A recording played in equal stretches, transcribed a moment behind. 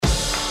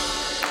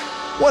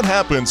What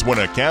happens when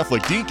a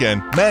Catholic deacon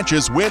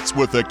matches wits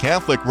with a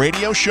Catholic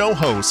radio show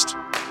host?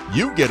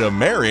 You get a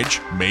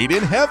marriage made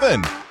in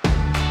heaven.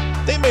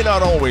 They may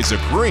not always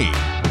agree,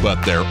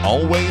 but they're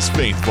always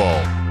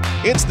faithful.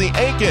 It's the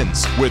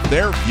Aikens with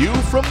their View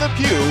from the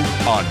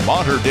Pew on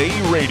Mater Dei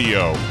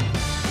Radio.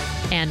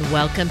 And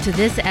welcome to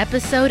this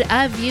episode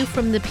of View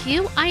from the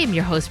Pew. I am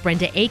your host,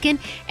 Brenda Aiken,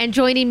 and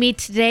joining me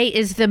today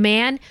is the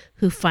man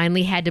who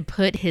finally had to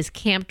put his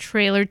camp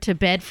trailer to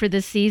bed for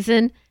the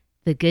season,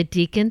 the good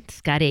Deacon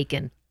Scott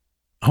Aiken.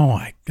 Oh,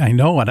 I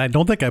know, and I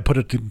don't think I put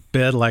it to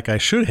bed like I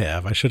should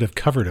have. I should have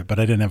covered it, but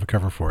I didn't have a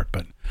cover for it.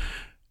 But,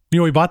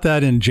 we bought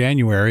that in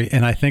January,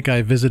 and I think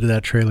I visited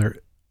that trailer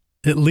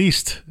at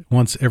least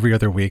once every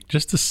other week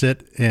just to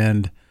sit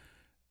and,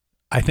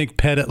 I think,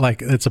 pet it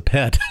like it's a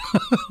pet.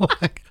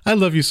 Like, I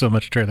love you so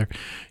much, trailer.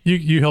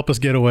 You help us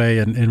get away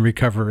and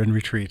recover and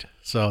retreat.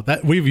 So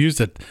that we've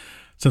used it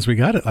since we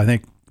got it, I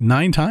think,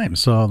 9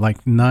 times. So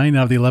like 9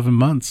 out of the 11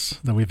 months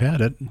that we've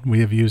had it, we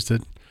have used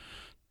it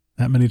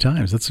that many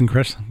times. That's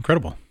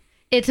incredible.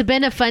 It's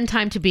been a fun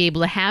time to be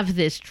able to have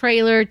this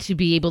trailer, to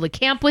be able to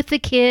camp with the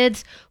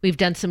kids. We've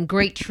done some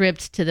great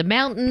trips to the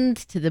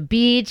mountains, to the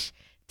beach,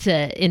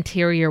 to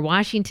interior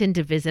Washington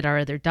to visit our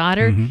other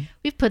daughter. Mm-hmm.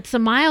 We've put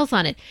some miles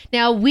on it.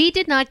 Now, we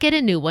did not get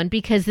a new one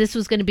because this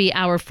was going to be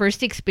our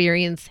first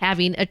experience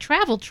having a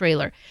travel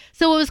trailer.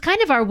 So it was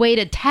kind of our way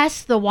to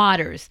test the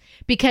waters,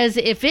 because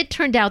if it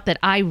turned out that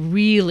I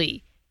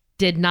really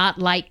did not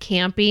like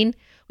camping,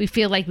 we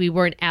feel like we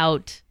weren't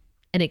out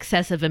an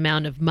excessive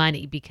amount of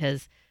money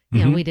because,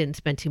 you know, we didn't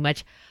spend too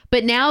much.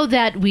 But now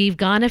that we've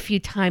gone a few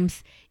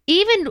times,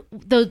 even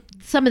though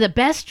some of the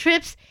best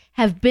trips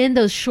have been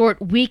those short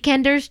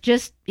weekenders,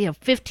 just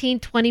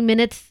 15, 20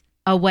 minutes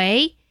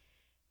away.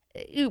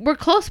 We're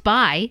close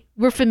by.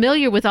 We're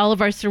familiar with all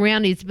of our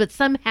surroundings, but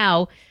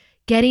somehow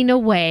getting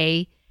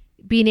away,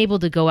 being able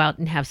to go out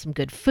and have some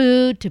good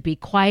food, to be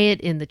quiet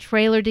in the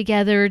trailer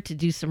together, to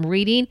do some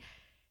reading,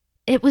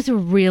 it was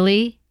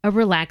really a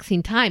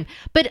relaxing time.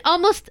 But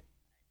almost,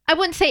 I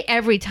wouldn't say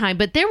every time,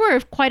 but there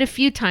were quite a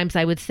few times,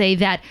 I would say,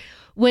 that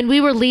when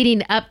we were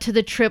leading up to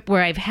the trip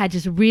where I've had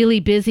just really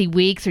busy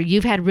weeks, or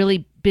you've had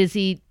really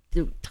busy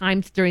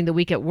times during the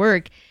week at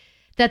work,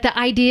 that the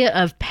idea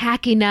of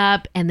packing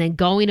up and then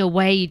going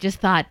away, you just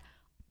thought,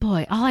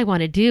 boy, all I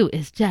want to do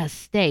is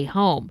just stay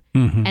home.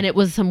 Mm-hmm. And it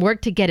was some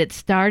work to get it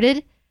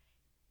started.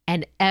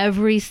 And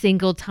every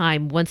single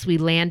time, once we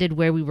landed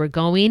where we were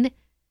going,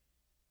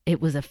 it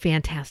was a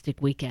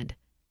fantastic weekend.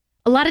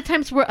 A lot of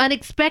times we're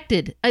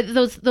unexpected.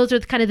 Those are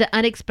kind of the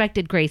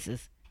unexpected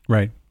graces.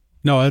 Right.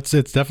 No, it's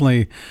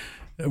definitely,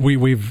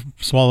 we've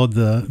swallowed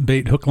the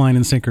bait, hook, line,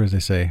 and sinker, as they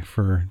say,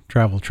 for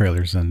travel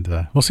trailers, and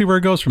we'll see where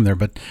it goes from there.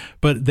 But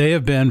they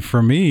have been,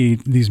 for me,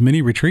 these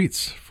mini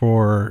retreats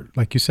for,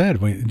 like you said,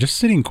 just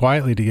sitting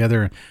quietly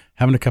together,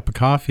 having a cup of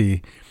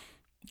coffee.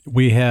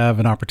 We have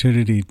an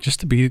opportunity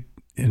just to be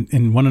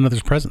in one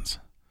another's presence,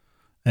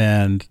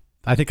 and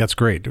I think that's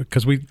great,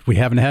 because we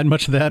haven't had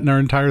much of that in our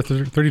entire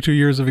 32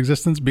 years of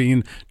existence,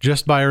 being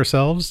just by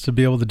ourselves, to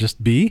be able to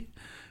just be,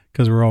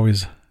 because we're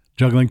always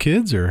juggling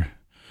kids or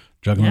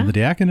juggling the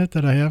diaconate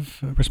that I have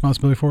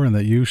responsibility for, and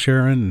that you,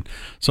 Sharon.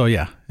 So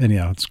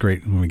it's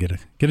great when we get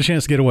a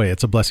chance to get away.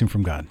 It's a blessing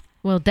from God.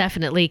 Well,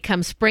 definitely.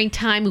 Come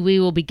springtime, we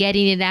will be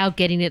getting it out,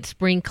 getting it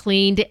spring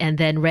cleaned, and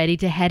then ready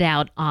to head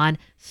out on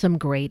some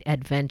great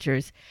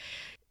adventures.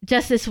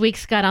 Just this week,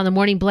 Scott, on the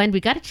Morning Blend,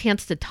 we got a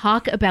chance to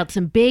talk about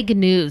some big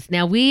news.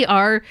 Now, we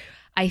are,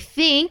 I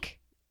think,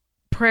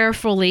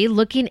 prayerfully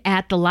looking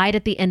at the light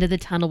at the end of the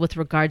tunnel with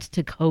regards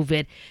to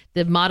COVID.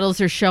 The models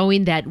are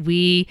showing that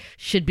we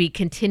should be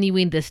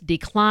continuing this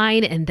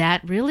decline, and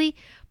that really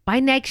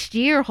by next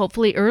year,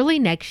 hopefully early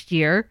next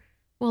year,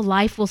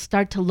 life will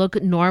start to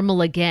look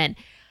normal again.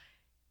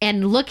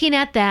 And looking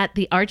at that,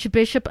 the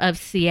Archbishop of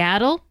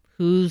Seattle,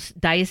 whose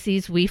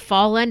diocese we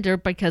fall under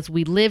because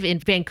we live in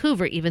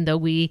Vancouver, even though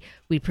we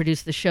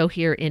produce the show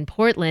here in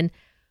Portland,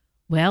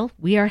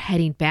 we are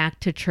heading back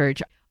to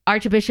church.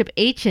 Archbishop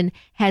Aiken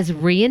has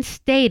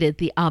reinstated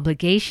the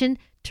obligation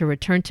to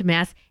return to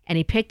Mass, and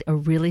he picked a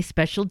really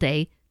special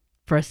day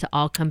for us to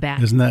all come back.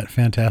 Isn't that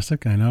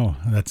fantastic? I know.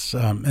 That's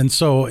and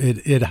so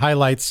it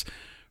highlights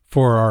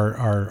for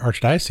our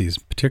archdiocese,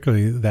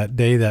 particularly that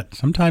day that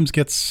sometimes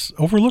gets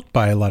overlooked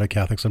by a lot of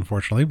Catholics,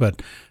 unfortunately,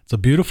 but it's a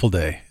beautiful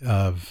day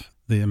of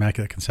the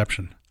Immaculate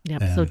Conception.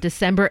 Yep. So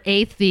December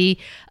 8th, the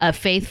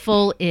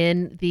faithful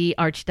in the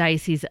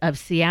Archdiocese of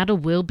Seattle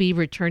will be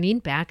returning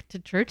back to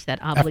church.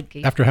 That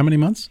obligation. After how many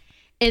months?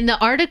 In the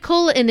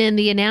article and in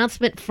the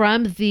announcement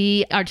from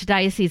the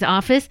Archdiocese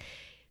office,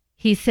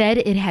 he said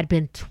it had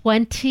been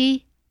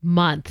 20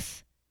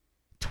 months.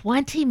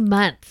 20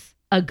 months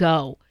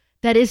ago.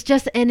 That is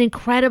just an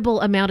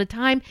incredible amount of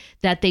time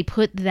that they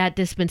put that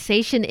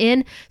dispensation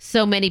in.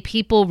 So many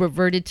people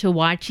reverted to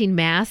watching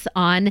Mass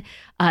on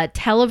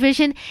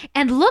television.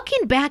 And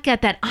looking back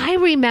at that, I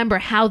remember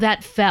how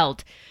that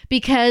felt,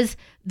 because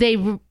they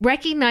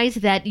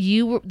recognized that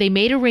they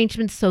made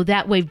arrangements so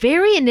that way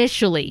very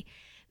initially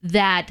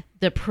that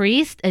the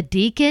priest, a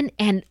deacon,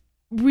 and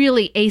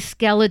really a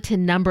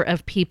skeleton number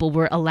of people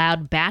were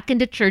allowed back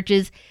into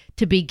churches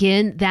to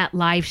begin that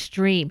live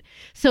stream.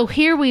 So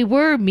here we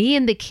were, me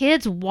and the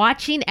kids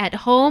watching at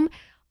home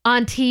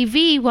on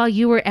TV while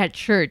you were at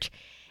church.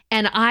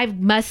 And I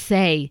must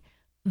say,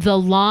 the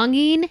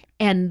longing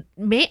and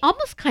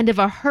almost kind of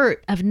a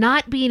hurt of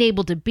not being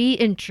able to be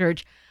in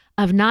church,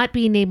 of not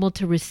being able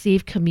to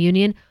receive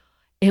communion,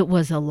 it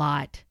was a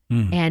lot.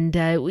 And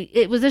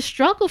it was a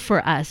struggle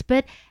for us.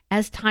 But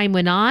as time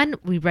went on,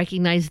 we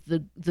recognized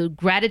the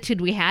gratitude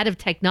we had of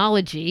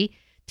technology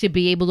to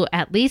be able to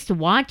at least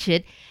watch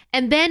it.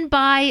 And then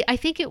by, I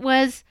think it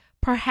was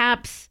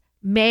perhaps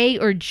May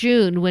or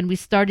June when we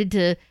started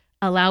to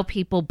allow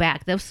people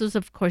back. This was,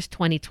 of course,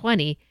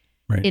 2020,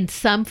 right, in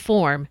some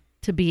form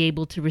to be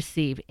able to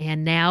receive.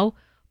 And now,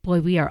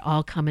 boy, we are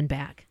all coming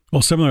back.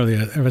 Well, similarly,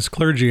 as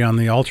clergy on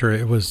the altar,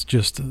 it was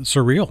just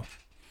surreal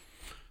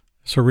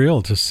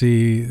to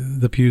see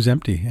the pews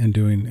empty and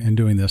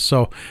doing this.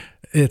 So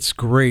it's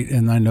great.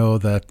 And I know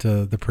that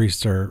the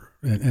priests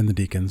and the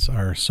deacons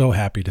are so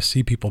happy to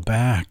see people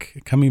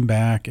coming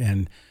back,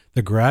 and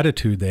the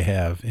gratitude they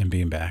have in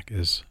being back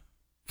is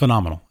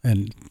phenomenal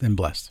and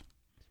blessed.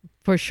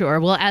 For sure.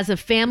 Well, as a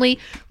family,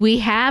 we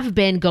have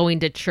been going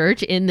to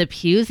church in the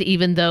pews,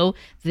 even though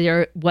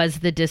there was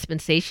the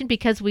dispensation,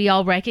 because we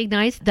all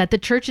recognize that the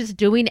church is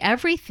doing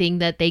everything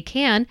that they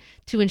can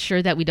to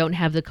ensure that we don't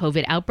have the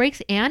COVID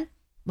outbreaks. And,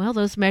 well,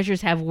 those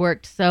measures have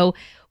worked. So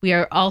we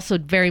are also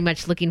very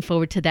much looking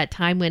forward to that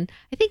time when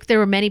I think there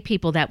were many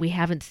people that we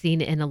haven't seen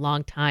in a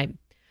long time.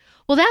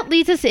 Well, that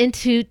leads us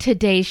into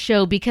today's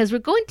show, because we're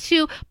going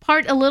to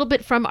part a little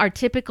bit from our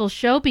typical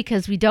show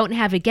because we don't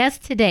have a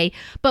guest today,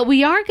 but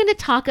we are going to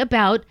talk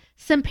about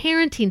some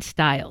parenting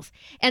styles,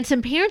 and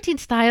some parenting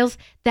styles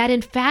that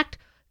in fact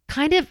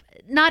kind of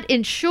not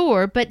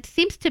ensure, but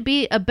seems to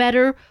be a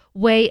better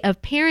way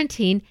of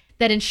parenting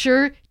that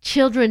ensure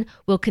children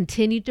will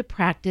continue to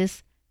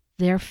practice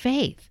their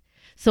faith.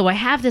 So I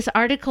have this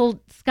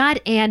article, Scott,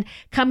 and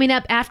coming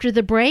up after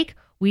the break,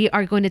 we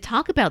are going to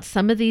talk about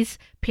some of these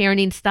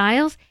parenting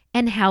styles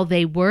and how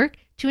they work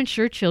to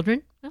ensure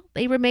children, well,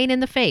 they remain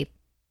in the faith.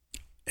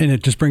 And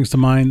it just brings to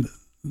mind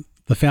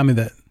the family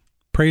that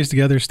prays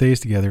together, stays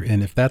together.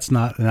 And if that's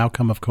not an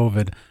outcome of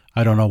COVID,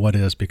 I don't know what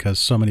is, because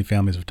so many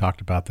families have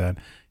talked about that.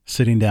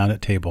 Sitting down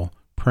at table,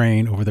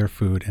 praying over their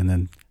food, and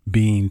then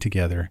being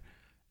together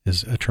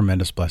is a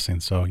tremendous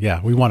blessing. So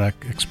yeah, we want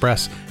to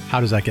express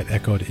how does that get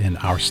echoed in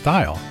our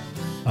style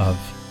of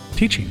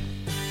teaching.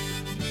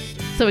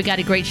 So we got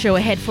a great show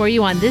ahead for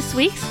you on this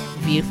week's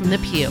View from the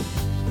Pew.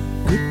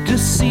 Good to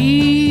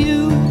see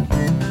you.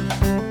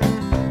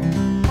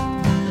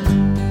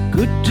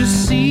 Good to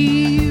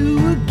see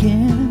you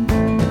again.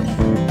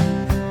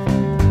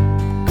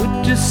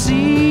 Good to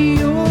see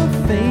your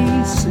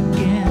face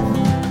again.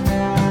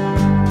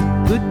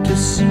 Good to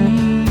see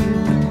you.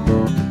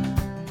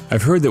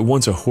 I've heard that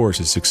once a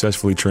horse is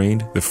successfully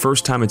trained, the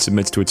first time it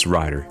submits to its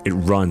rider, it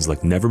runs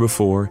like never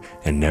before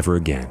and never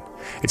again.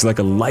 It's like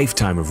a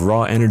lifetime of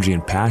raw energy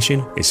and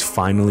passion is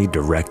finally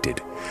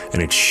directed,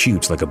 and it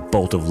shoots like a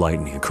bolt of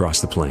lightning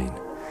across the plain.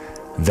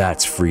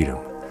 That's freedom.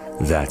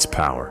 That's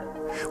power.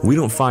 We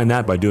don't find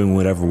that by doing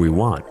whatever we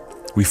want.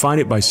 We find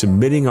it by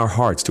submitting our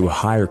hearts to a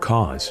higher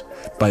cause,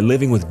 by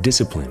living with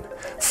discipline,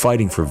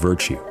 fighting for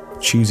virtue,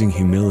 choosing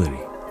humility.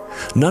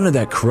 None of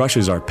that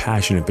crushes our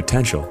passion and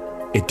potential.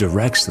 It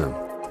directs them.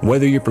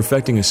 Whether you're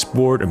perfecting a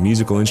sport, a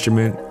musical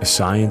instrument, a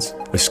science,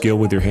 a skill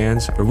with your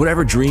hands, or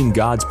whatever dream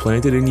God's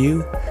planted in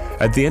you,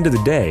 at the end of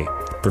the day,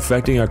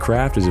 perfecting our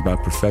craft is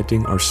about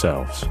perfecting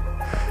ourselves.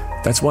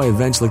 That's why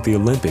events like the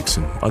Olympics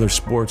and other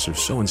sports are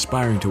so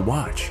inspiring to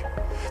watch.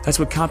 That's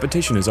what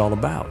competition is all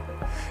about.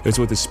 It's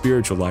what the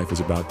spiritual life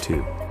is about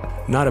too.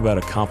 Not about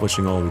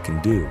accomplishing all we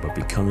can do, but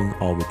becoming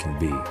all we can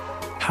be.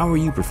 How are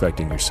you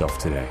perfecting yourself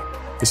today?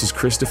 This is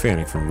Chris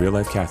Stefanik from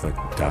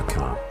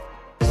reallifecatholic.com.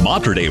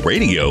 Mater Dei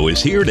Radio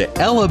is here to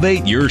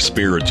elevate your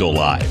spiritual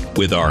life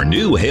with our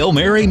new Hail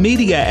Mary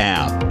Media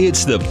app.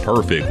 It's the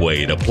perfect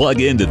way to plug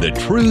into the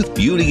truth,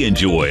 beauty, and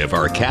joy of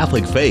our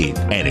Catholic faith,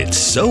 and it's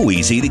so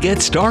easy to get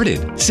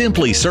started.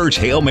 Simply search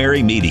Hail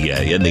Mary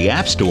Media in the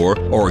App Store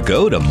or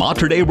go to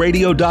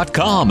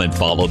materdeiradio.com and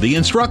follow the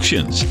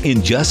instructions.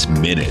 In just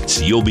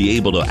minutes, you'll be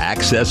able to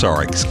access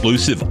our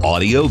exclusive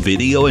audio,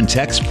 video, and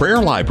text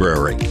prayer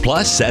library,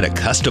 plus set a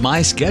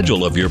customized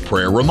schedule of your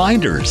prayer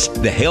reminders.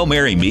 The Hail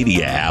Mary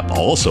Media app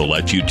also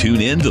lets you tune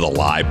in to the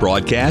live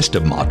broadcast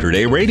of Mater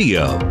Dei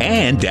Radio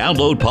and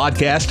download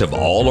podcasts of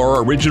all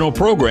our original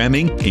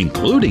programming,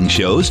 including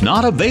shows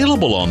not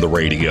available on the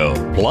radio.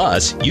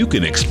 Plus, you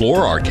can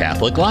explore our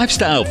Catholic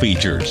lifestyle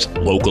features,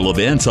 local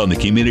events on the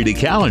community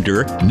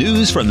calendar,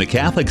 news from the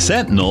Catholic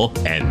Sentinel,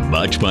 and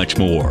much, much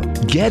more.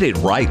 Get it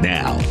right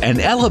now and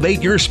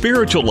elevate your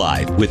spiritual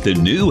life with the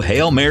new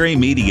Hail Mary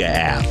Media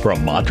app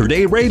from Mater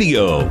Dei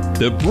Radio,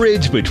 the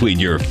bridge between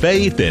your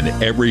faith and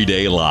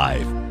everyday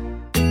life.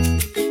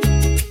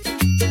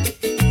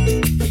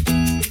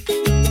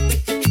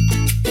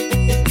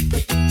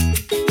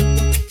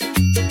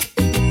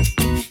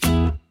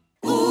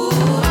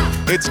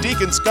 It's it's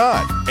Deacon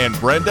Scott and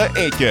Brenda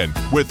Aiken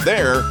with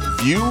their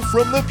View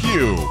from the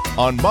Pew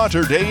on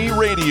Mater Dei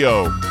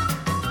Radio.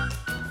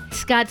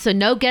 Scott, so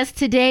no guest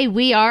today.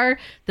 We are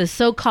the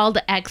so-called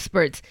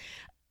experts.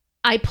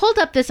 I pulled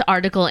up this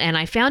article and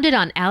I found it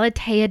on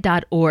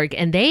aleteia.org,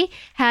 and they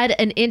had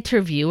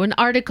an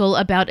article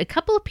about a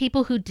couple of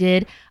people who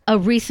did a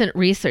recent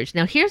research.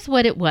 Now, here's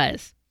what it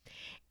was.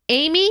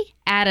 Amy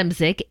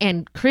Adamczyk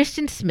and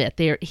Christian Smith,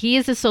 he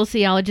is a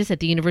sociologist at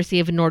the University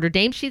of Notre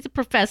Dame. She's a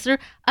professor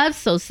of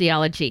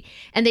sociology.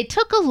 And they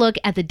took a look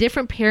at the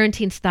different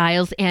parenting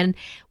styles and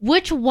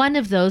which one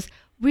of those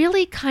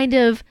really kind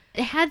of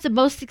had the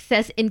most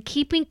success in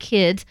keeping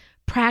kids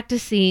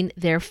practicing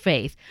their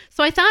faith.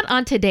 So I thought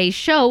on today's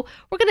show,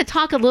 we're going to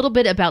talk a little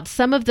bit about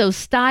some of those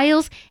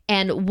styles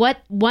and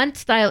what one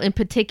style in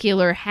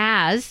particular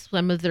has,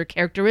 some of their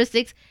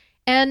characteristics,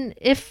 and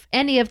if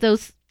any of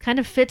those kind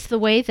of fits the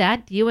way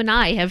that you and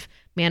I have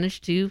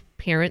managed to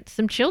parent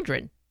some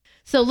children.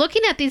 So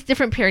looking at these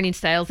different parenting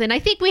styles, and I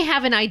think we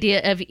have an idea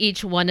of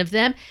each one of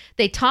them,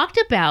 they talked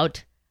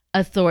about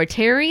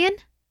authoritarian,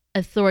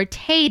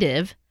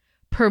 authoritative,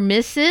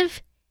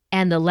 permissive,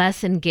 and the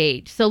less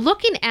engaged. So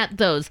looking at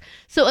those,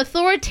 so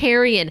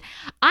authoritarian,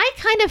 I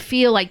kind of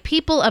feel like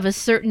people of a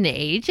certain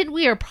age, and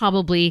we are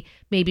probably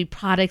maybe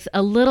products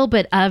a little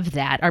bit of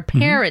that. Our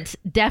parents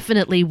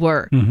definitely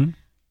were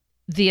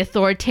the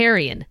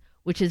authoritarian,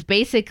 which is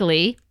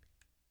basically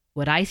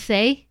what I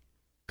say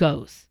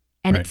goes.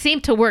 And it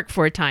seemed to work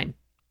for a time.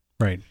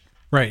 Right.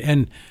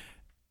 And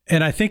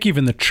I think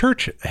even the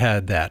church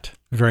had that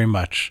very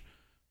much.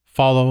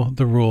 Follow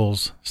the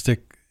rules,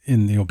 stick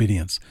in the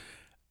obedience.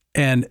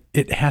 And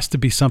it has to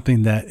be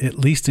something that at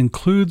least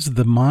includes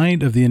the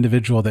mind of the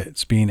individual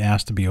that's being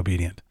asked to be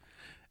obedient.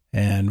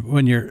 And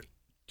when you're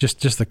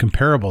just the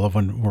comparable of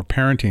when we're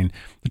parenting,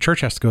 the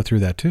church has to go through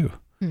that too.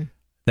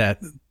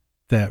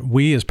 That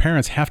we as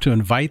parents have to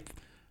invite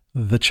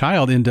the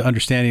child into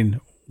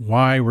understanding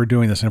why we're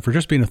doing this. And if we're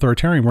just being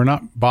authoritarian, we're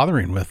not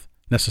bothering with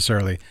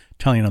necessarily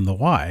telling them the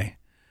why.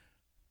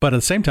 But at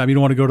the same time, you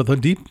don't want to go to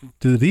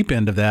the deep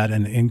end of that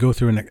and go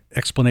through an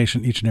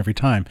explanation each and every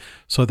time.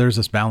 So there's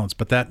this balance.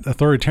 But that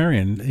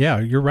authoritarian, yeah,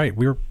 you're right.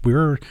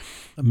 We're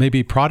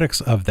maybe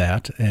products of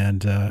that.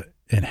 And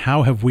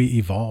how have we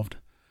evolved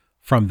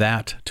from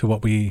that to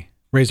what we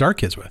raised our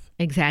kids with?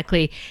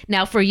 Exactly.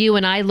 Now, for you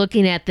and I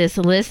looking at this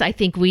list, I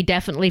think we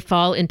definitely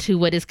fall into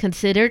what is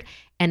considered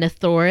an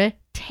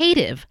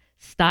authoritative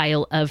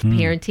style of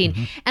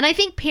parenting. And I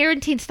think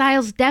parenting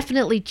styles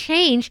definitely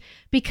change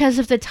because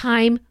of the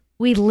time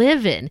we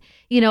live in.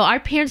 You know,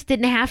 our parents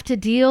didn't have to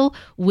deal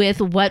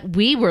with what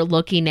we were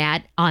looking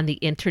at on the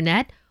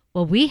internet.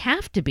 Well, we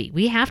have to be.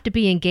 We have to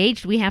be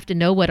engaged. We have to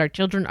know what our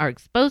children are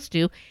exposed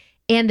to.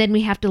 And then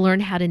we have to learn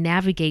how to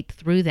navigate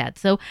through that.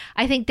 So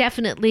I think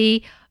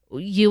definitely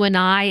you and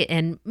I,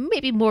 and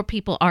maybe more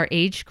people our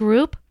age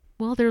group,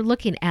 well, they're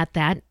looking at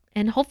that.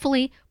 And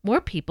hopefully more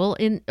people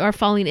are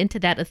falling into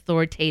that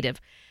authoritative.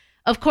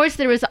 Of course,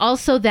 there is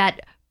also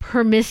that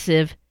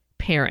permissive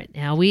parent.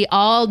 Now, we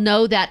all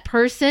know that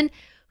person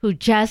who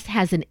just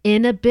has an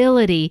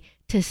inability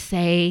to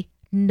say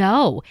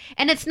no.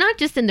 And it's not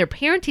just in their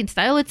parenting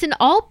style, it's in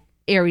all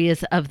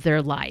areas of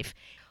their life.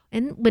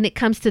 And when it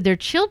comes to their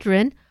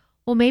children,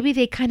 well, maybe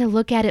they kind of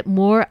look at it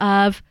more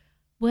of,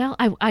 well,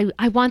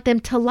 I want them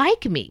to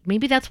like me.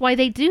 Maybe that's why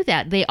they do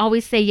that. They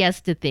always say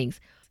yes to things.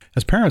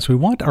 As parents, we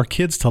want our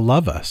kids to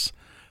love us,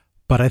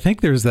 but I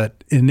think there's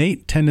that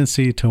innate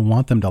tendency to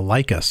want them to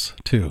like us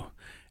too.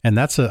 And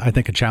that's, I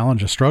think, a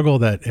challenge, a struggle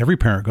that every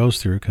parent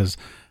goes through, because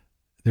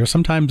there's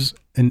sometimes,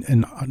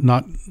 and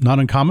not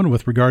uncommon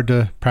with regard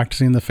to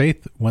practicing the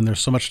faith, when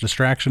there's so much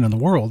distraction in the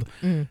world,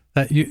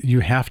 that you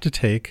have to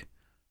take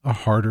a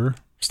harder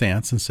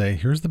stance and say,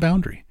 here's the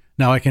boundary.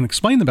 Now, I can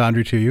explain the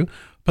boundary to you,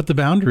 but the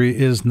boundary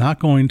is not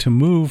going to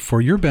move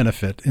for your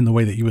benefit in the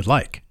way that you would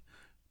like.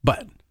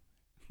 But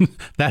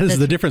that is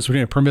the difference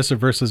between a permissive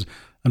versus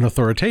an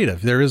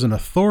authoritative. There is an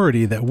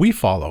authority that we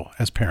follow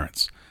as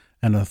parents,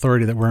 and an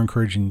authority that we're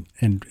encouraging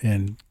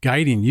and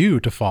guiding you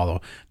to follow.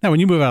 Now, when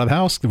you move out of the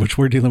house, which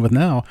we're dealing with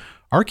now,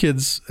 our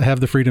kids have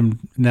the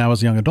freedom now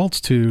as young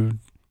adults to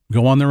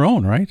go on their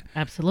own, right?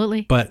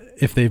 Absolutely. But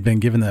if they've been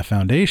given that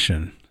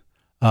foundation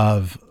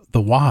of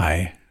the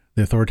why,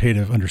 the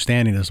authoritative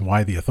understanding is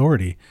why the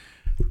authority,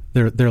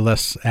 they're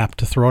less apt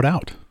to throw it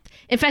out.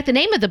 In fact, the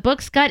name of the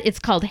book, Scott, it's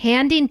called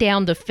Handing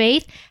Down the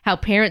Faith, How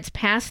Parents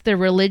Pass Their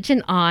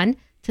Religion On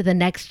to the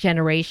Next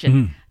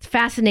Generation. It's a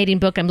fascinating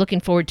book. I'm looking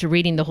forward to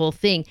reading the whole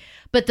thing.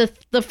 But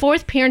the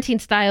fourth parenting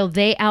style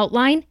they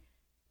outline,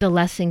 the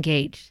less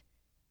engaged.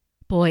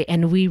 Boy,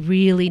 and we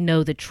really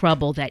know the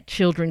trouble that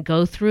children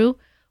go through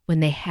when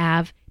they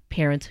have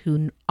parents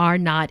who are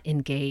not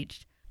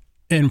engaged.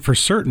 And for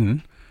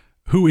certain,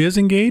 who is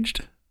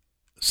engaged?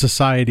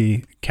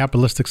 Society,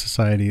 capitalistic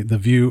society, the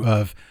view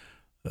of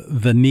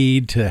the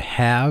need to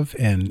have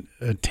and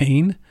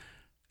attain.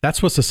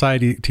 That's what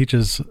society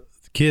teaches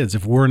kids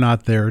if we're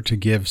not there to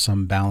give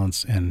some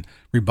balance and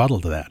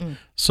rebuttal to that.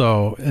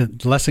 So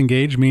less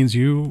engaged means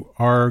you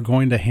are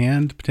going to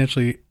hand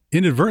potentially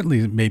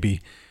inadvertently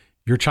maybe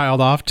your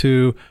child off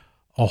to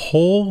a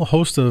whole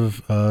host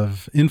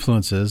of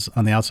influences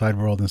on the outside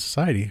world and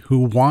society who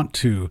want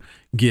to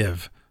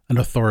give an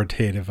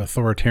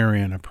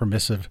authoritarian, a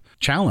permissive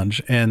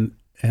challenge. And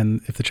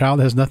if the child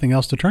has nothing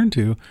else to turn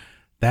to,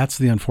 that's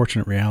the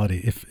unfortunate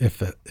reality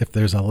if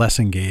there's a less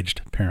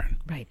engaged parent.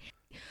 Right.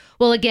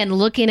 Well, again,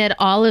 looking at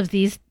all of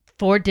these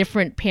 4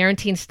 different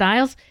parenting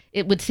styles,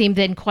 it would seem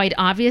then quite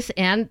obvious,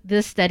 and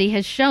this study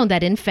has shown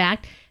that, in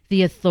fact,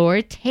 the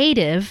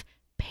authoritative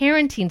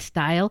parenting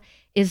style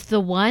is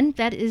the one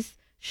that is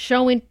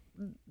showing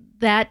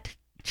that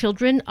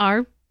children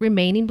are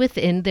remaining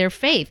within their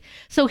faith.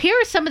 So here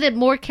are some of the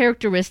more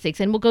characteristics,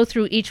 and we'll go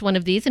through each one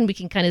of these, and we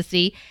can kind of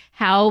see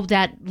how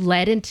that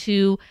led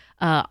into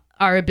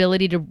our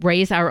ability to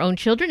raise our own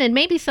children, and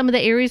maybe some of the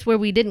areas where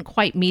we didn't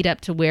quite meet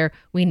up to where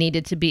we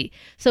needed to be.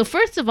 So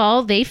first of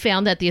all, they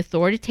found that the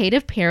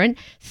authoritative parent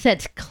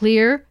sets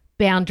clear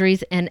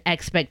boundaries and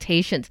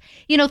expectations.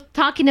 You know,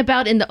 talking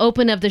about in the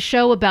open of the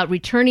show about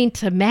returning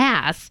to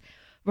Mass,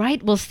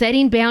 right? Well,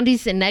 setting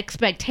boundaries and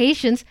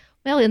expectations.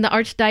 Well, in the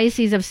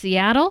Archdiocese of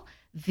Seattle,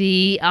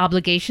 the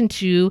obligation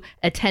to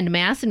attend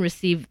Mass and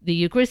receive the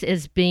Eucharist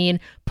is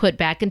being put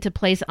back into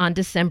place on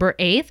December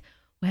 8th.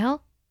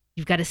 Well,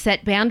 you've got to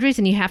set boundaries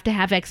and you have to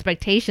have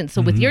expectations.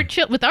 So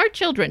with our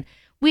children,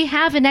 we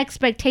have an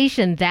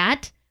expectation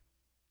that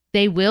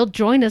they will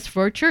join us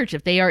for church.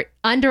 If they are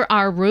under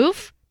our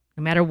roof,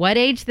 no matter what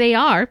age they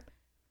are,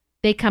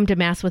 they come to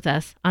Mass with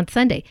us on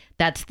Sunday.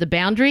 That's the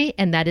boundary,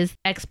 and that is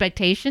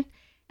expectation.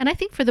 And I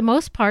think for the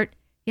most part,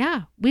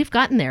 yeah, we've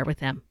gotten there with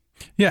them.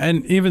 Yeah,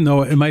 and even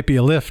though it might be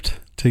a lift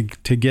to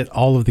get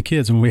all of the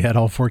kids, and we had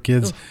all 4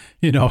 kids,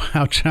 you know,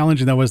 how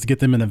challenging that was to get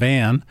them in a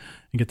van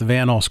and get the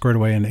van all squared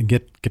away and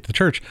get to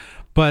church.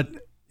 But,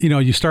 you know,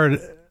 you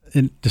started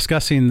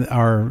discussing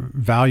our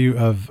value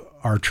of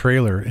our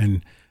trailer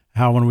and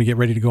how when we get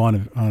ready to go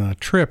on a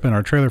trip in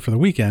our trailer for the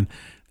weekend,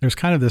 there's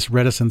kind of this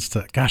reticence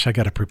to, gosh, I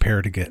got to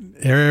prepare to get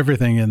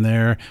everything in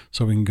there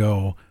so we can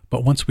go.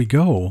 But once we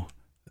go,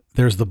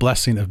 there's the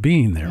blessing of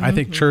being there. I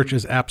think church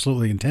is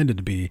absolutely intended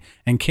to be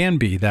and can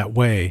be that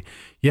way.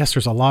 Yes,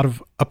 there's a lot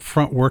of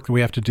upfront work that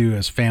we have to do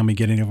as family,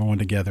 getting everyone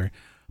together.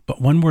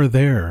 But when we're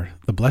there,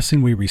 the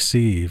blessing we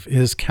receive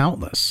is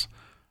countless.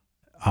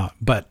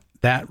 But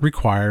that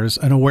requires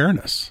an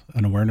awareness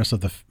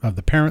of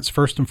the parents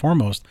first and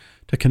foremost,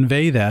 to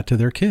convey that to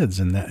their kids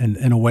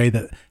in a way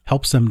that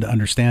helps them to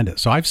understand it.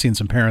 So I've seen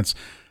some parents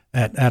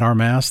at our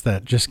Mass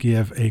that just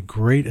give a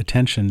great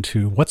attention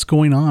to what's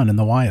going on and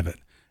the why of it.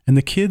 And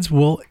the kids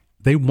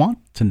they want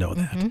to know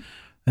that.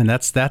 And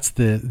that's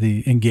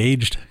the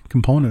engaged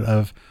component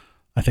of,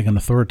 I think, an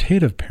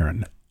authoritative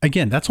parent.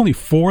 Again, that's only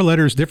 4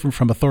 letters different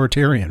from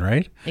authoritarian,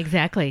 right?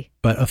 Exactly.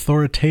 But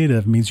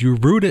authoritative means you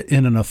root it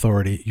in an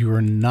authority. You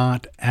are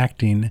not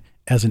acting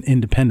as an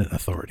independent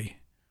authority.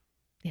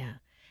 Yeah.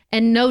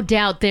 And no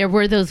doubt there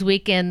were those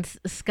weekends,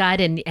 Scott,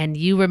 and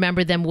you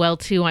remember them well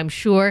too, I'm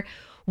sure,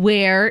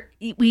 where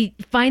we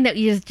find that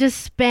you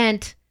just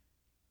spent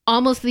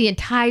almost the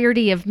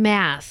entirety of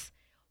Mass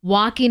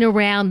walking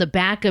around the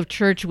back of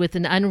church with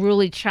an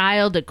unruly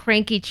child, a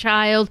cranky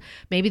child.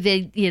 Maybe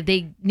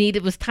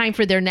it was time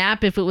for their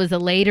nap if it was a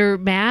later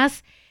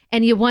Mass.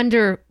 And you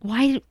wonder,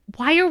 why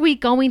are we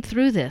going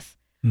through this?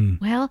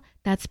 Well,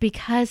 that's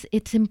because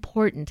it's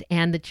important.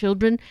 And the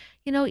children,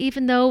 you know,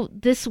 even though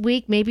this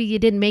week maybe you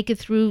didn't make it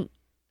through,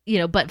 you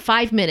know, but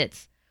 5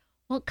 minutes,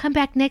 well, come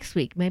back next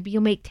week. Maybe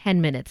you'll make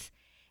 10 minutes.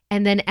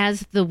 And then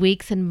as the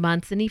weeks and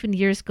months and even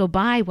years go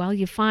by, well,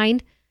 you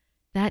find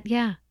that,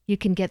 yeah, you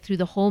can get through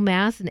the whole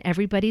Mass and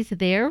everybody's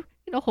there,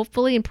 you know,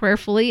 hopefully and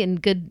prayerfully in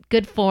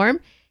good form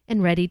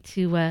and ready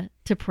to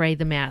pray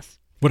the Mass.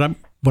 What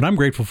I'm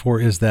grateful for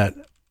is that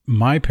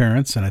my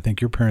parents, and I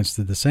think your parents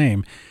did the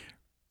same,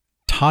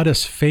 taught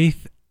us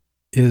faith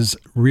is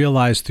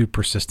realized through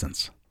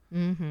persistence.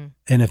 And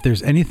if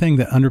there's anything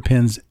that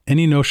underpins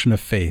any notion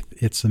of faith,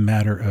 it's a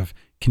matter of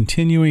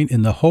continuing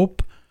in the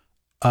hope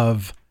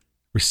of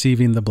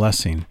receiving the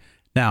blessing.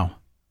 Now,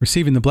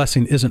 receiving the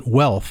blessing isn't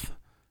wealth,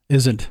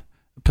 isn't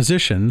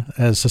position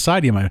as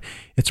society might.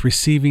 It's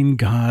receiving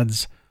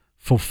God's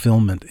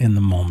fulfillment in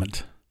the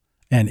moment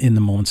and in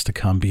the moments to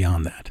come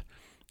beyond that.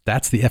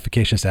 That's the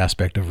efficacious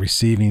aspect of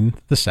receiving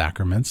the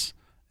sacraments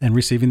and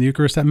receiving the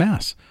Eucharist at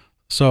Mass.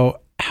 So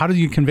how do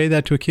you convey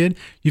that to a kid?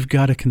 You've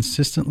got to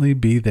consistently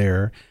be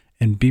there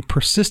and be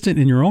persistent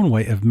in your own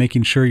way of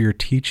making sure you're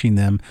teaching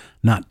them,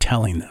 not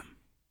telling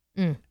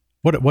them.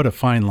 What a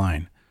fine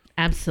line.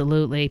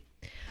 Absolutely.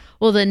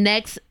 Well, the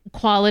next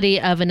quality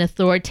of an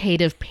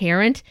authoritative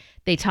parent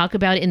they talk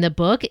about in the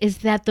book is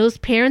that those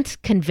parents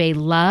convey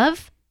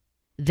love,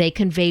 they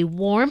convey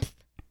warmth,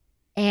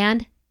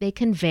 and they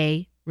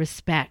convey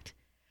respect.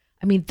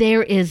 I mean,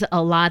 there is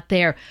a lot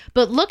there.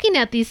 But looking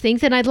at these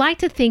things, and I'd like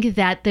to think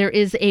that there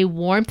is a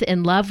warmth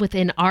and love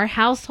within our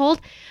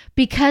household,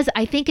 because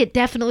I think it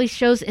definitely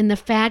shows in the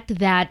fact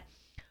that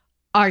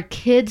our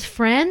kids'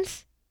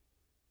 friends,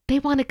 they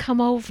want to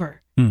come over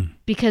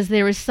because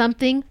there is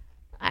something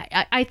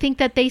I think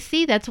that they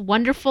see that's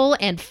wonderful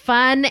and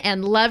fun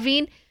and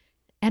loving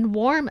and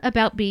warm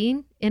about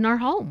being in our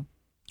home.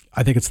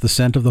 I think it's the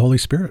scent of the Holy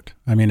Spirit.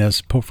 I mean,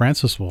 as Pope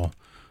Francis will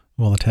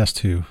attest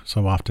to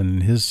so often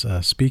in his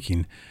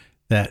speaking,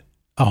 that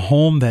a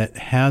home that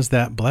has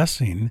that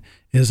blessing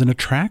is an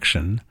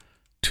attraction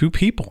to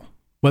people,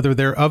 whether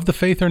they're of the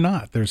faith or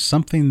not. There's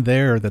something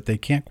there that they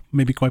can't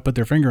maybe quite put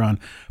their finger on,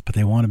 but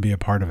they want to be a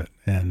part of it.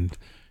 And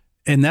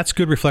that's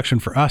good reflection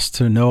for us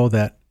to know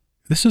that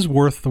this is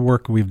worth the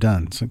work we've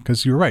done.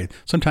 Because you're right.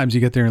 Sometimes you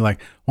get there and you're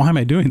like, why am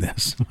I doing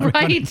this?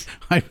 Right.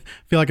 I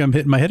feel like I'm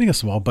hitting my head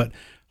against the wall, but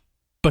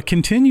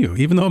continue,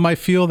 even though it might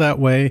feel that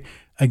way.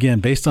 Again,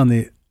 based on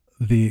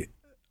the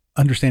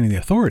understanding the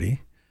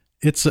authority,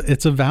 it's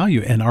a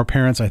value. And our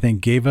parents, I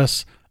think, gave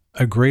us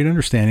a great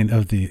understanding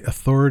of the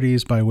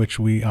authorities by which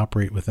we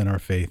operate within our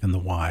faith and the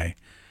why.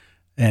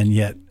 And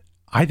yet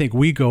I think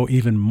we go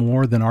even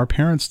more than our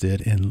parents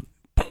did in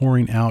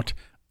pouring out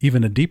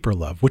even a deeper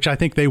love, which I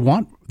think they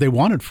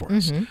wanted for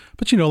us. Mm-hmm.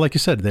 But like you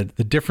said,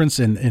 the difference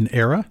in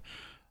era,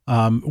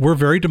 we're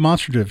very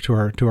demonstrative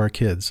to our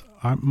kids.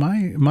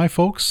 My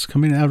folks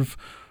coming out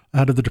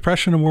of the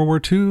Depression and World War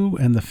II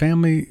and the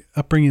family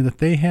upbringing that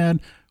they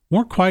had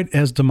weren't quite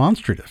as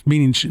demonstrative,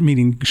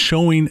 meaning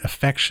showing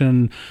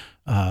affection,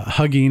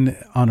 hugging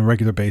on a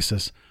regular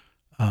basis.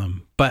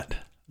 But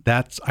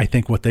that's, I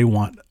think, what they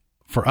want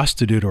for us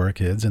to do to our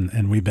kids,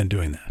 and we've been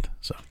doing that.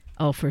 So.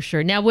 Oh, for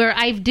sure. Now, where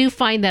I do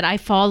find that I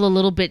fall a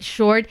little bit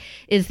short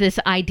is this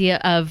idea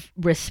of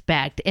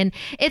respect. And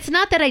it's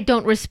not that I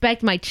don't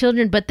respect my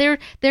children, but there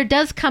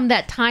does come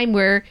that time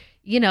where,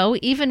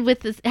 even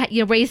with this,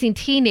 raising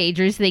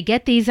teenagers, they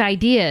get these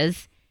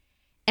ideas,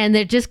 and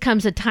there just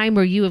comes a time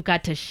where you have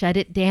got to shut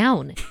it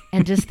down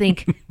and just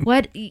think,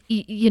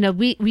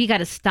 we got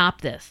to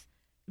stop this.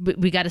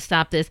 We got to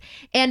stop this.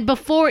 And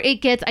before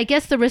it gets, I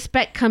guess the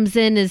respect comes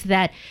in is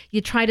that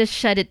you try to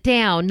shut it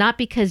down, not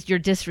because you're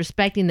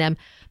disrespecting them,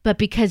 but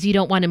because you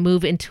don't want to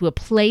move into a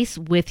place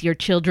with your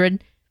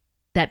children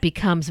that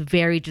becomes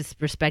very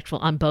disrespectful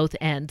on both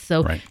ends.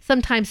 So right.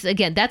 Sometimes,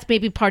 again, that's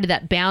maybe part of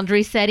that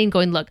boundary setting,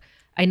 going, look,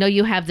 I know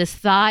you have this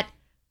thought,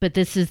 but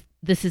this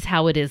is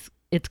how it is.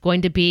 It's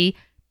going to be,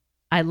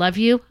 I love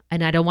you,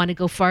 and I don't want to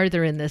go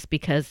farther in this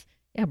because,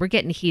 we're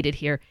getting heated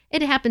here.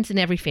 It happens in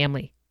every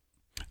family.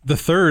 The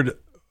third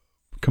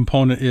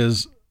component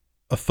is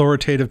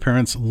authoritative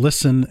parents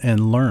listen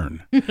and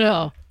learn.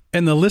 Oh.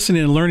 And the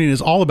listening and learning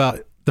is all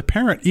about the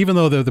parent. Even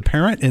though they're the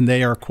parent and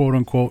they are, quote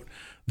unquote,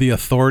 the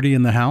authority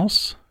in the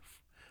house,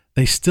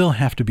 they still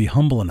have to be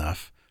humble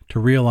enough to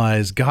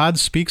realize God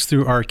speaks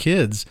through our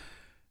kids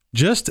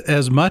just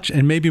as much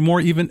and maybe more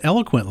even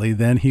eloquently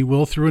than he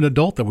will through an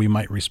adult that we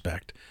might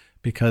respect,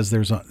 because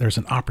there's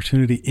an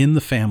opportunity in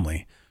the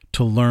family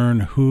to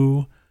learn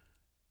who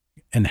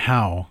and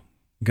how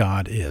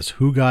God is,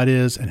 who God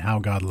is and how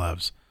God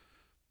loves.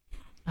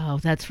 Oh,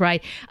 that's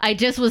right. I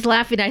just was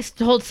laughing. I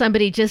told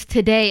somebody just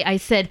today, I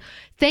said,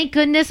 thank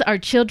goodness our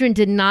children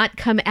did not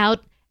come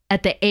out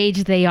at the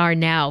age they are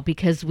now,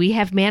 because we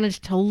have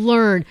managed to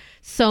learn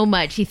so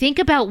much. You think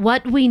about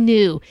what we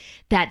knew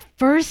that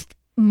first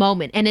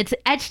moment, and it's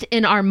etched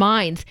in our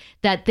minds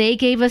that they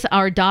gave us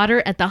our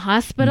daughter at the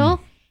hospital.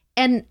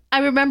 And I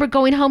remember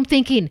going home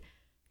thinking,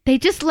 they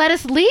just let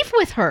us leave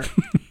with her.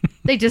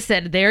 They just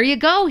said, there you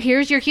go.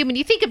 Here's your human.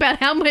 You think about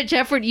how much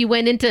effort you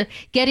went into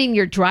getting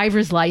your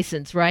driver's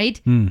license,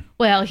 right?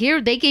 Well, here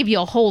they gave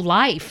you a whole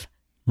life.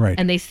 Right.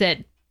 And they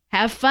said,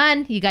 have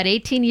fun. You got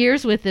 18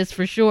 years with this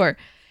for sure.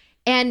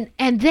 And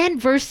then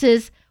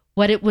versus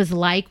what it was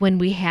like when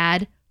we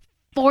had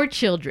 4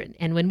 children.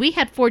 And when we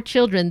had 4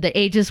 children, the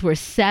ages were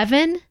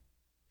 7,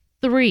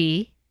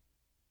 3,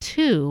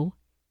 2,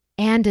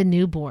 and a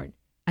newborn.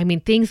 I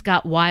mean, things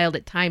got wild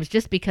at times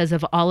just because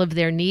of all of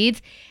their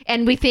needs.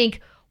 And we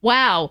think,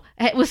 wow,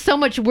 it was so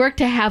much work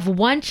to have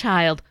one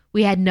child.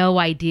 We had no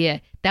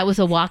idea. That was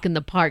a walk in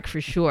the park for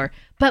sure.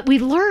 But we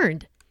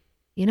learned,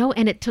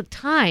 and it took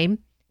time.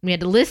 We had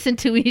to listen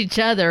to each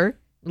other,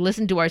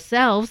 listen to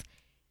ourselves,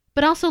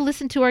 but also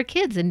listen to our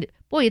kids. And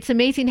boy, it's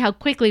amazing how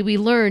quickly we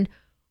learned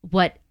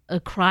what a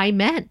cry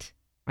meant,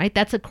 right?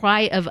 That's a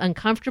cry of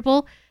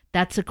uncomfortable.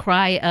 That's a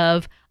cry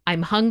of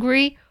I'm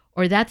hungry,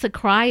 or that's a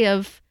cry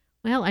of,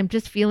 well, I'm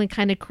just feeling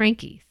kind of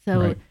cranky.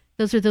 So right.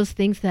 Those are those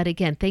things that,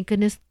 again, thank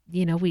goodness,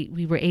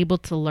 we were able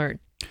to learn.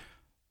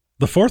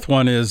 The fourth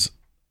one is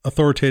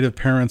authoritative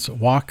parents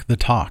walk the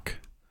talk.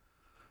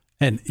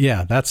 And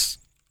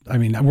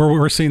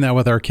we're seeing that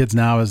with our kids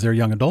now as they're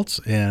young adults,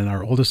 and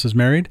our oldest is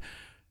married.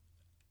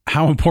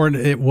 How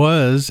important it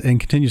was and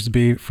continues to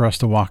be for us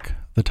to walk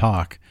the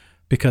talk,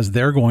 because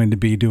they're going to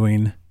be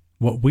doing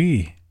what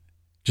we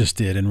just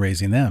did in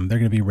raising them. They're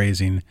going to be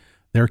raising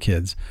their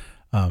kids.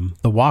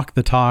 The walk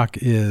the talk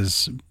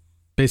is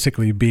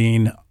basically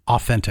being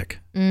authentic.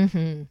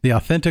 Mm-hmm. The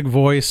authentic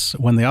voice,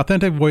 when the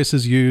authentic voice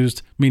is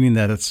used, meaning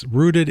that it's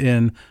rooted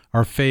in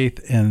our faith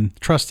and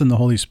trust in the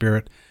Holy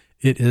Spirit,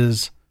 it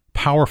is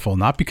powerful,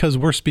 not because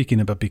we're speaking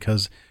it, but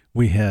because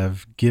we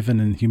have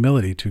given in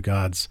humility to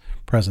God's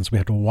presence. We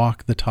have to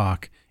walk the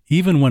talk,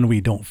 even when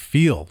we don't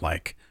feel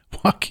like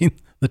walking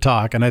the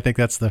talk. And I think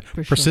that's the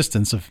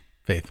persistence of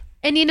faith.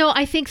 And,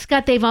 I think,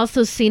 Scott, they've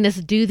also seen us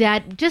do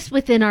that just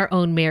within our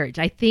own marriage.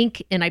 I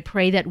think, and I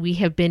pray that we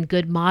have been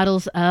good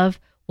models of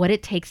what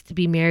it takes to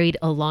be married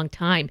a long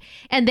time.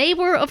 And they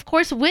were, of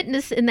course,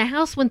 witness in the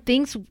house when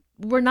things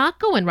were not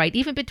going right,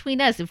 even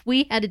between us. If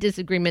we had a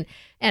disagreement,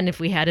 and if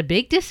we had a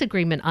big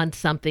disagreement on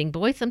something,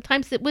 boy,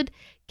 sometimes it would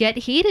get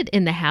heated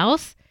in the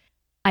house.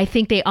 I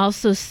think they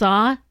also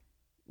saw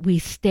we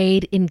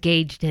stayed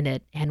engaged in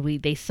it, and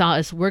they saw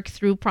us work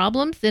through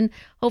problems and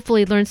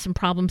hopefully learn some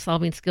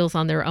problem-solving skills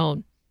on their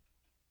own.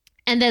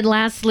 And then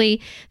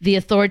lastly, the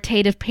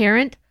authoritative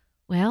parent,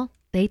 well,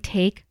 they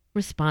take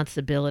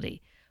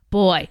responsibility.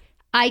 Boy,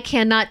 I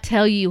cannot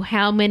tell you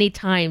how many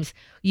times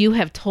you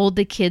have told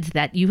the kids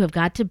that you have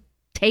got to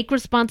take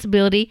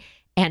responsibility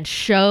and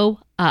show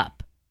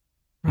up,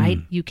 right?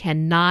 You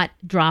cannot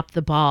drop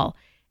the ball.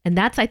 And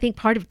that's, I think,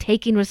 part of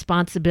taking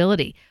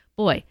responsibility.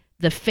 Boy,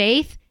 the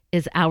faith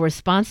is our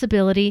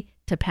responsibility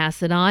to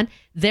pass it on.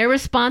 Their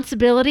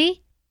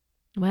responsibility,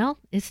 well,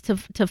 is to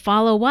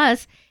follow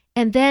us.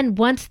 And then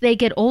once they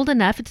get old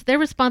enough, it's their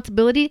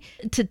responsibility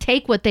to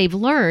take what they've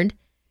learned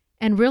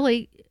and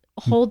really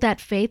hold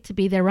that faith to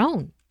be their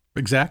own.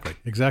 Exactly.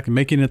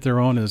 Making it their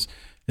own is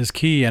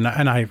key. And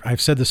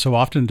I've said this so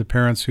often to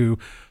parents who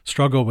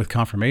struggle with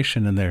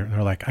confirmation, and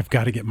they're like, I've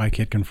got to get my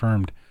kid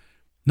confirmed.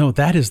 No,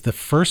 that is the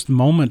first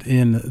moment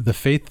in the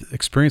faith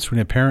experience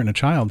between a parent and a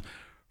child,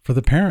 for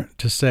the parent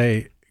to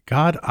say,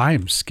 God, I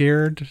am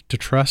scared to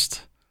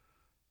trust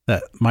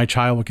that my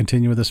child will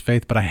continue with this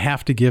faith, but I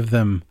have to give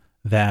them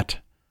that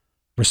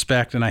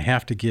respect, and I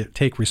have to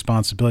take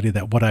responsibility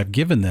that what I've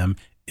given them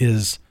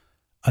is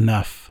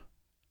enough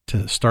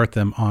to start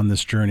them on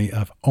this journey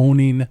of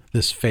owning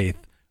this faith,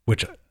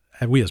 which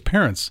we as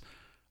parents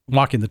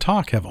walking the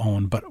talk have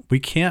owned, but we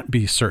can't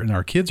be certain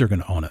our kids are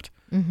going to own it.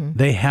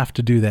 They have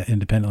to do that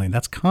independently. And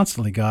that's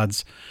constantly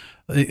God's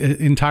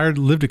entire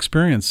lived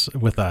experience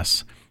with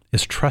us,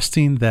 is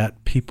trusting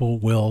that people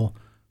will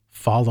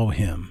follow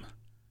him.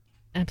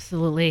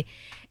 Absolutely.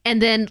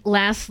 And then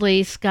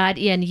lastly, Scott,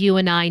 and you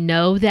and I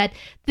know that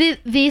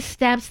these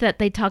steps that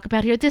they talk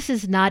about here, this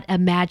is not a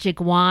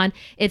magic wand.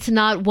 It's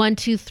not 1,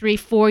 2, 3,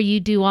 4. You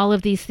do all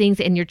of these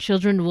things and your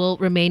children will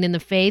remain in the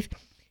faith.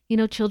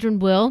 Children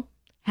will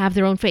have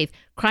their own faith.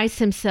 Christ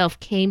himself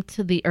came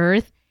to the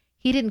earth.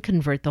 He didn't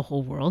convert the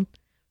whole world,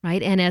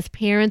 right? And as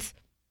parents,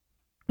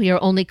 we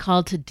are only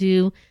called to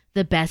do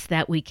the best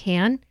that we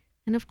can.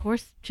 And of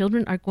course,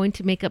 children are going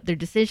to make up their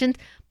decisions.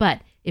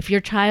 But if your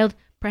child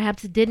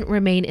perhaps didn't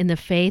remain in the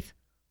faith,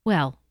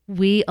 well,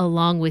 we,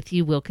 along with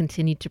you, will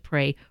continue to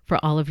pray for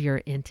all of your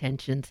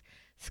intentions.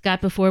 Scott,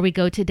 before we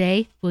go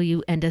today, will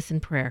you end us in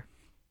prayer?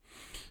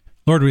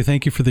 Lord, we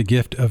thank you for the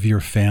gift of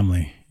your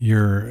family,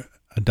 your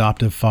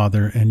adoptive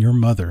father and your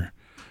mother,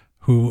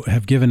 who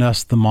have given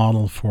us the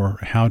model for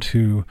how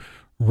to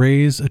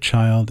raise a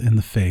child in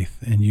the faith,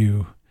 and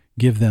you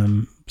give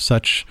them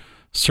such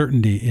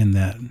certainty in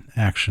that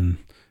action.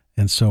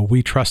 And so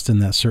we trust in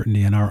that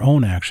certainty in our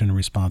own action and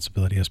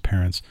responsibility as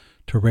parents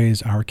to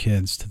raise our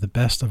kids to the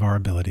best of our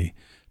ability,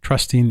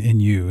 trusting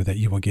in you that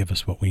you will give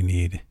us what we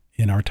need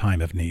in our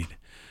time of need.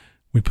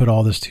 We put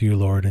all this to you,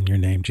 Lord, in your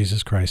name,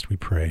 Jesus Christ, we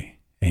pray.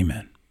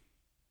 Amen.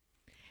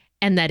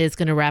 And that is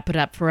going to wrap it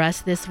up for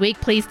us this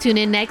week. Please tune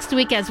in next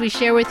week as we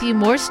share with you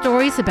more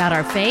stories about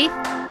our faith,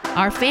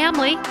 our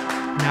family,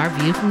 and our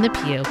view from the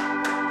pew.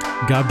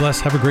 God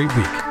bless. Have a great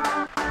week.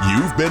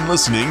 You've been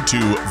listening to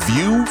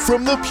View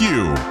from the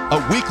Pew,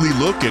 a weekly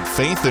look at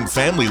faith and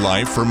family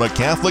life from a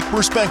Catholic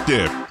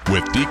perspective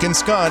with Deacon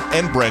Scott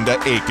and Brenda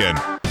Aiken.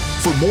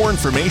 For more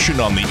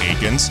information on the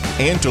Aikens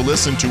and to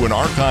listen to an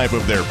archive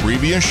of their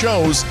previous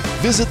shows,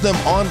 visit them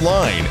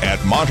online at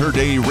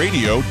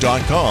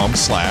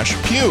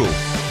materdeiradio.com/pew.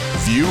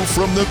 View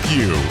from the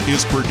Pew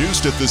is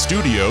produced at the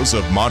studios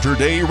of Mater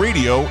Dei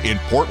Radio in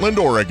Portland,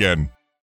 Oregon.